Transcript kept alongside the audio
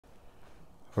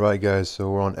Alright guys, so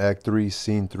we're on Act 3,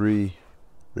 Scene 3,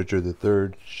 Richard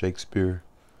III, Shakespeare.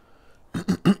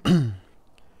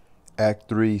 Act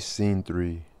 3, Scene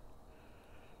 3.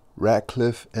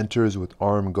 Ratcliffe enters with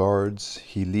armed guards.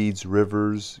 He leads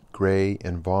Rivers, Grey,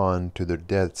 and Vaughan to their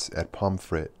deaths at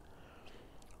Pomfret.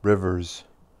 Rivers: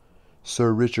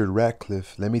 Sir Richard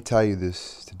Ratcliffe, let me tell you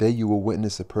this. Today you will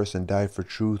witness a person die for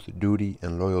truth, duty,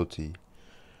 and loyalty.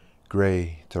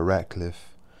 Grey to Ratcliffe: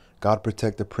 God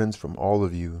protect the prince from all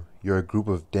of you. You're a group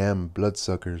of damned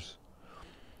bloodsuckers.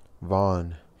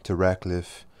 Vaughan to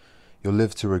Ratcliffe: You'll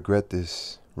live to regret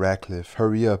this. Ratcliffe: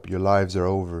 Hurry up, your lives are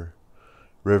over.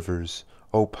 Rivers: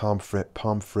 Oh Pomfret,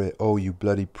 Pomfret, oh you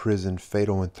bloody prison,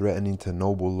 fatal and threatening to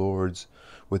noble lords.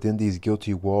 Within these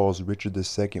guilty walls Richard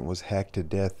II was hacked to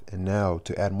death, and now,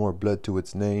 to add more blood to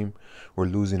its name, we're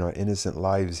losing our innocent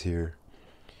lives here.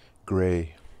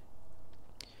 Grey: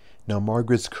 Now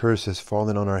Margaret's curse has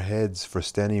fallen on our heads for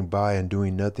standing by and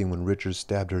doing nothing when Richard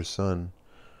stabbed her son.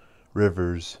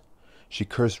 Rivers: She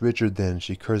cursed Richard then,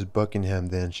 she cursed Buckingham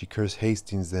then, she cursed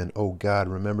Hastings then. Oh God,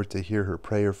 remember to hear her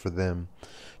prayer for them,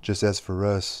 just as for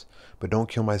us. But don't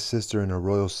kill my sister and her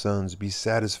royal sons. Be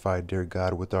satisfied, dear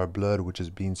God, with our blood which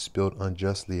is being spilled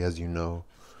unjustly, as you know.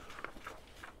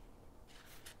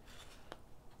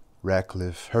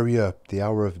 Ratcliffe: Hurry up, the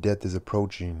hour of death is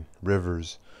approaching.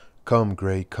 Rivers: Come,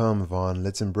 Grey, come, Vaughan,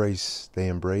 let's embrace. They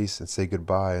embrace and say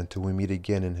goodbye until we meet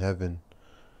again in heaven.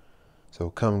 So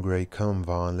come, Grey, come,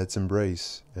 Vaughan, let's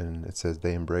embrace. And it says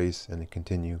they embrace, and it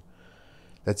continue.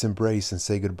 Let's embrace and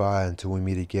say goodbye until we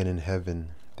meet again in heaven.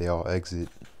 They all exit.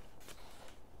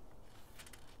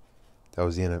 That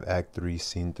was the end of Act 3,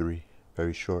 Scene 3.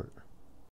 Very short.